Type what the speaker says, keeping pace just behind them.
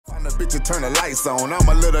bitch and turn the lights on. I'm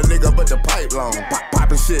a little nigga, but the pipe long.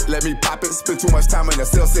 Poppin' shit, let me pop it. Spend too much time in the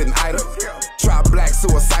cell sitting idle. Try black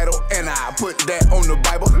suicidal, and I put that on the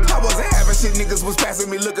Bible. I wasn't having shit, niggas was passing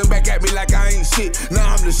me, looking back at me like I ain't shit.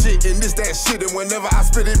 Now I'm the shit, and this that shit, and whenever I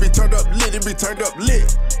spit it be turned up lit, it be turned up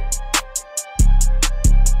lit.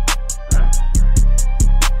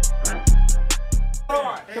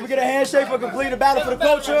 Can we get a handshake for completing the battle for the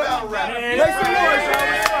culture? Make some noise,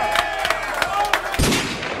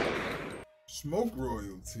 Smoke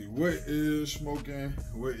royalty. What is smoking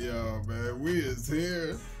with y'all, man? We is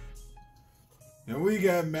here. And we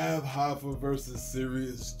got Math Hoffa versus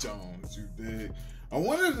Serius Jones, you dig? I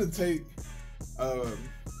wanted to take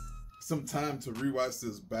some time to rewatch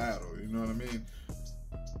this battle, you know what I mean?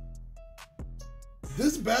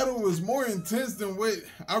 This battle was more intense than what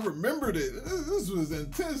I remembered it. This was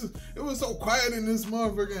intense. It was so quiet in this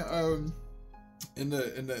motherfucking in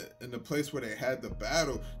the place where they had the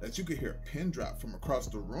battle that you could hear a pin drop from across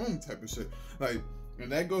the room type of shit. Like, and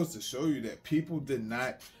that goes to show you that people did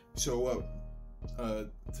not show up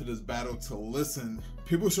to this battle to listen.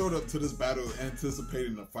 People showed up to this battle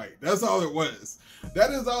anticipating the fight. That's all it was.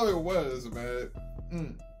 That is all it was,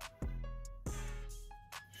 man.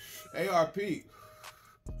 ARP.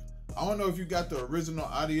 I don't know if you got the original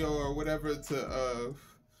audio or whatever to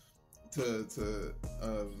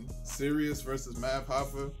Serius versus Math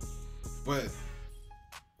Hoffa, but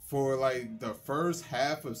for like the first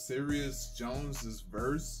half of Serius Jones's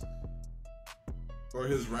verse or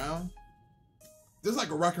his round, there's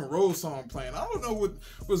like a rock and roll song playing. I don't know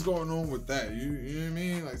what's going on with that. You know what I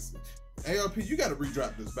mean? Like, ARP, you got to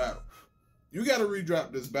redrop this battle. You got to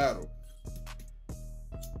redrop this battle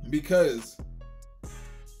because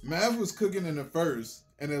Mav was cooking in the first,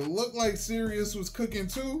 and it looked like Serius was cooking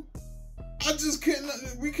too.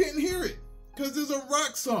 We couldn't hear it because there's a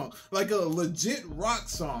rock song, like a legit rock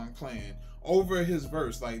song playing over his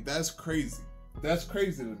verse. Like, that's crazy. That's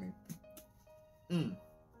crazy to me.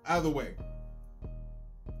 Either way,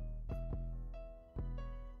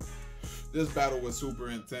 this battle was super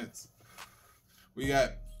intense. We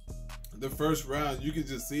got the first round, you could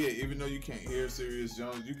just see it, even though you can't hear Serius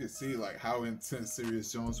Jones, you could see like how intense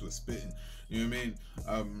Serius Jones was spitting. You know what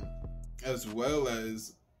I mean? As well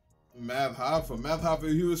as Math Hoffa. Math Hoffa,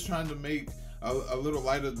 he was trying to make a little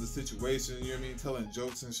light of the situation, you know what I mean, telling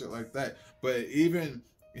jokes and shit like that. But even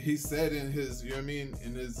he said in his, you know what I mean,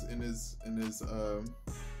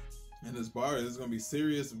 in his bar, it's gonna be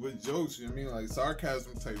serious with jokes, you know what I mean, like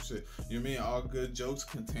sarcasm type shit. You know what I mean? All good jokes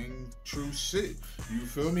contain true shit. You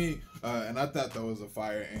feel me? And I thought that was a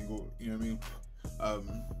fire angle, you know what I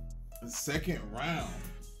mean? Second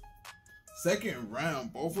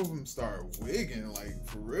round, both of them start wigging, like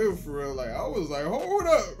for real. Like, I was like, hold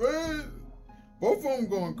up, man. Both of them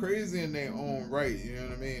going crazy in their own right, you know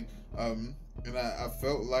what I mean? And I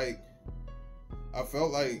felt like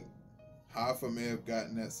Hoffa may have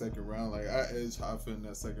gotten that second round. Like, I edged Hoffa in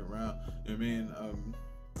that second round. You know what I mean?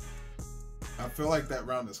 I feel like that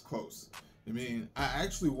round is close. I mean, I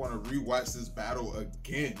actually want to rewatch this battle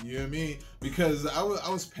again. You know what I mean? Because I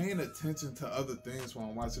was paying attention to other things while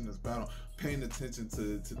I'm watching this battle. Paying attention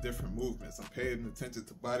to different movements. I'm paying attention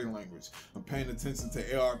to body language. I'm paying attention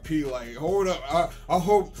to ARP. Like, hold up. I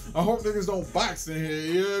hope niggas don't box in here.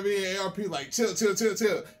 You know what I mean? ARP like chill.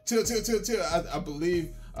 I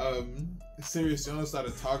believe Serius Jones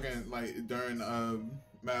started talking like during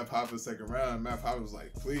Math Hoffa's second round. Math Hoffa was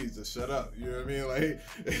like, please just shut up. You know what I mean? Like,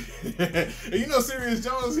 and you know Serius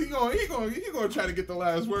Jones, he gonna try to get the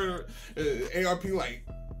last word. ARP like,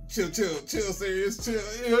 chill, Serius, chill.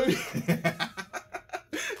 You know what I mean?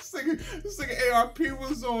 This nigga ARP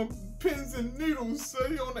was on pins and needles, so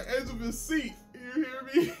he on the edge of his seat. You hear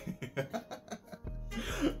me?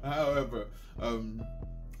 However,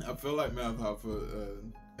 I feel like Math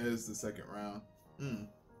Hoffa is the second round.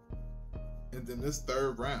 And then this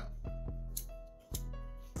third round.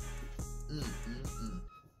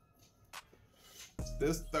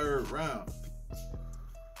 This third round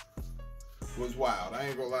was wild. I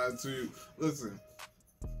ain't gonna lie to you. Listen,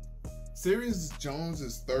 Serius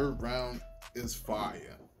Jones's third round is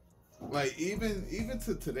fire. Like, even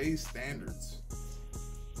to today's standards,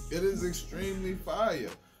 it is extremely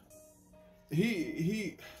fire.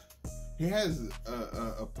 He has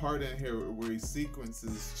a part in here where he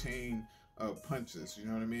sequences chain punches, you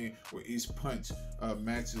know what I mean? Where each punch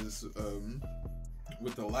matches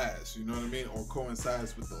with the last, you know what I mean? Or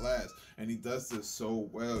coincides with the last. And he does this so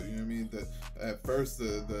well, you know what I mean? That at first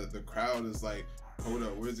the crowd is like, hold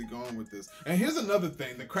up, where's he going with this? And here's another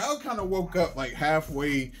thing. The crowd kind of woke up like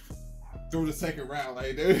halfway through the second round.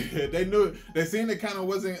 Like they knew, they seen it kind of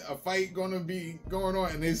wasn't a fight gonna be going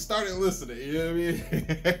on, and they started listening. You know what I mean?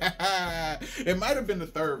 It might have been the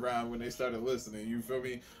third round when they started listening. You feel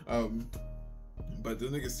me? But the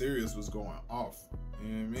nigga Serius was going off. You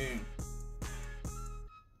know what I mean?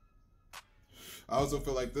 I also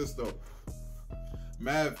feel like this though.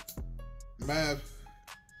 Math.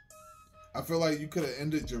 I feel like you could have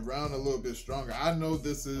ended your round a little bit stronger. I know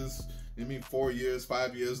this is, 4 years,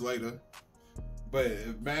 5 years later. But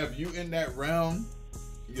if Mav, you in that round,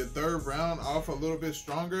 your third round off a little bit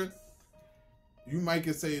stronger, you might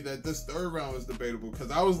could say that this third round was debatable.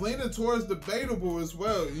 Because I was leaning towards debatable as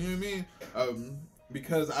well. You know what I mean?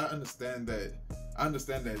 Because I understand that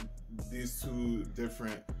these two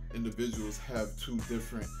different individuals have two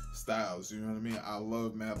different styles. You know what I mean? I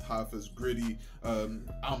love Math Hoffa's gritty. I'm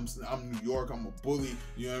New York. I'm a bully.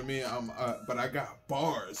 You know what I mean? But I got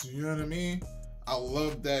bars. You know what I mean? I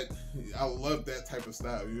love that. I love that type of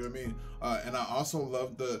style. You know what I mean? And I also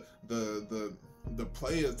love the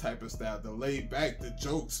player type of style, the laid back, the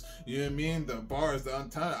jokes. You know what I mean? The bars, the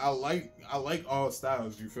untimed. I like all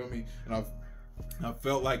styles. You feel me? And I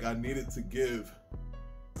felt like I needed to give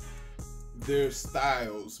their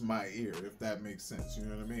styles my ear, if that makes sense. You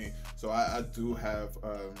know what I mean? So I do have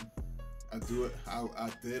I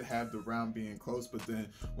did have the round being close, but then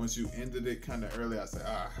once you ended it kind of early, I said,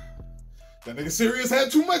 that nigga Serius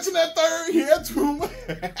had too much in that third. He had too much.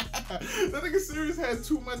 That nigga Serius had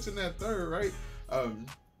too much in that third, right?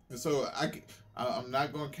 And so I'm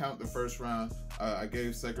not gonna count the first round. I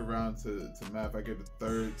gave second round to Math. I gave the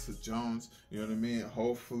third to Jones. You know what I mean?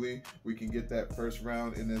 Hopefully we can get that first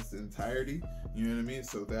round in its entirety. You know what I mean?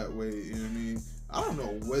 So that way, you know what I mean? I don't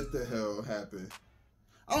know what the hell happened.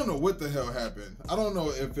 I don't know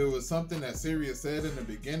if it was something that Serius said in the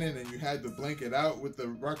beginning and you had to blank it out with the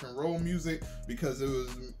rock and roll music because it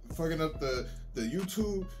was fucking up the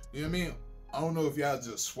YouTube. You know what I mean? I don't know if y'all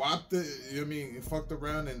just swapped it, you know what I mean, and fucked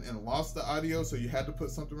around and lost the audio, so you had to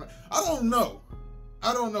put something around. I don't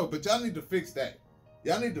know, but y'all need to fix that.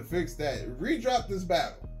 Redrop this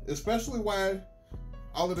battle, especially while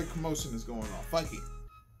all of the commotion is going on. Fuck it.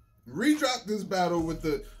 Redrop this battle with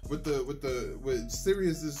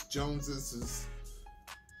Serius Jones's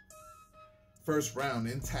first round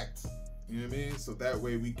intact. You know what I mean? So that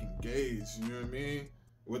way we can gauge, you know what I mean?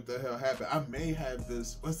 What the hell happened? I may have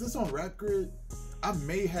this. Was this on Rap Grid? I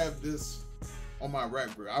may have this on my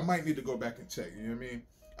Rap Grid. I might need to go back and check. You know what I mean?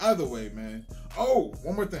 Either way, man. Oh,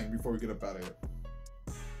 one more thing before we get up out of here.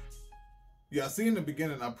 Yeah, I see in the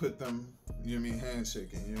beginning I put them, you know what I mean,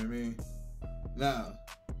 handshaking. You know what I mean? Now,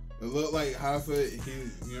 it looked like Hoffa, he, you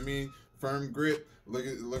know what I mean, firm grip.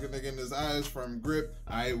 Looking nigga in his eyes, firm grip.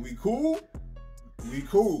 Alright, we cool? We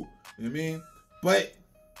cool. You know what I mean? But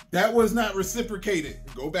that was not reciprocated.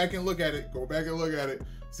 Go back and look at it.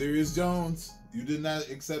 Serius Jones, you did not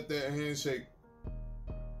accept that handshake.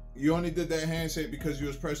 You only did that handshake because you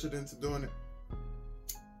was pressured into doing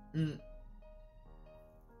it.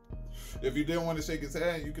 If you didn't want to shake his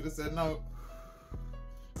hand, you could have said no.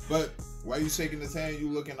 But while you shaking his hand, you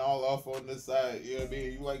looking all off on this side. You know what I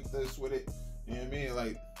mean? You like this with it. You know what I mean?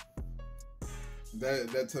 Like,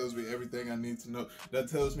 that tells me everything I need to know. That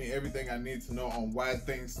tells me everything I need to know on why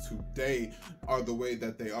things today are the way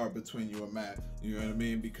that they are between you and Matt. You know what I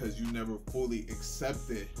mean? Because you never fully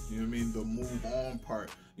accepted, you know what I mean, the move on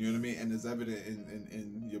part. You know what I mean? And it's evident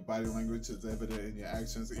in your body language, it's evident in your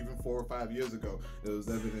actions. Even 4 or 5 years ago, it was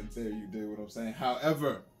evident there. You did what I'm saying.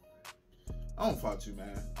 However, I don't fault you,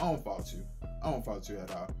 man. I don't fault you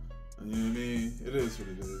at all. You know what I mean? It is what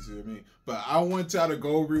it is, you know what I mean? But I want y'all to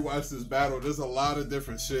go rewatch this battle. There's a lot of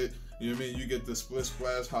different shit. You know what I mean? You get the split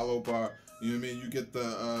splash hollow bar. You know what I mean? You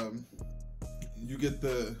get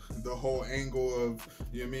the whole angle of,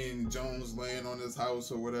 you know what I mean, Jones laying on his house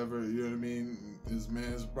or whatever, you know what I mean? His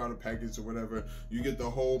man's brought a package or whatever. You get the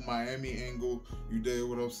whole Miami angle. You did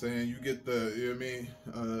what I'm saying. You get the, you know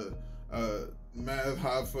what I mean? Math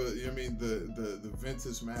Hoffa, you know what I mean, the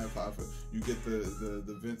vintage Math Hoffa. You get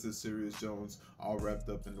the vintage Serius Jones all wrapped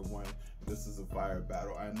up into one. This is a fire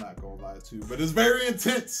battle. I'm not gonna lie to you, but it's very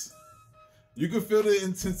intense. You can feel the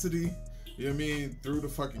intensity, you know what I mean, through the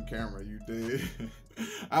fucking camera. You did.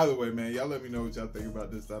 Either way, man, y'all let me know what y'all think about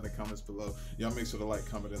this down in the comments below. Y'all make sure to like,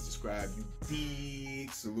 comment, and subscribe. You dig.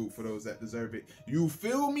 Salute for those that deserve it. You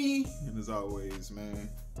feel me? And as always, man,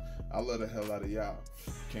 I love the hell out of y'all.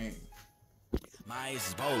 King. My ace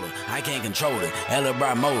is bowler, I can't control it. Hella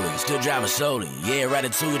bright motor, still driving slowly. Yeah,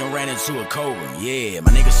 ratatouille and ran into a cobra. Yeah,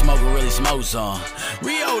 my nigga smoker really smokes on.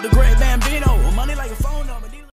 Rio, the great Bambino, money like a phone number.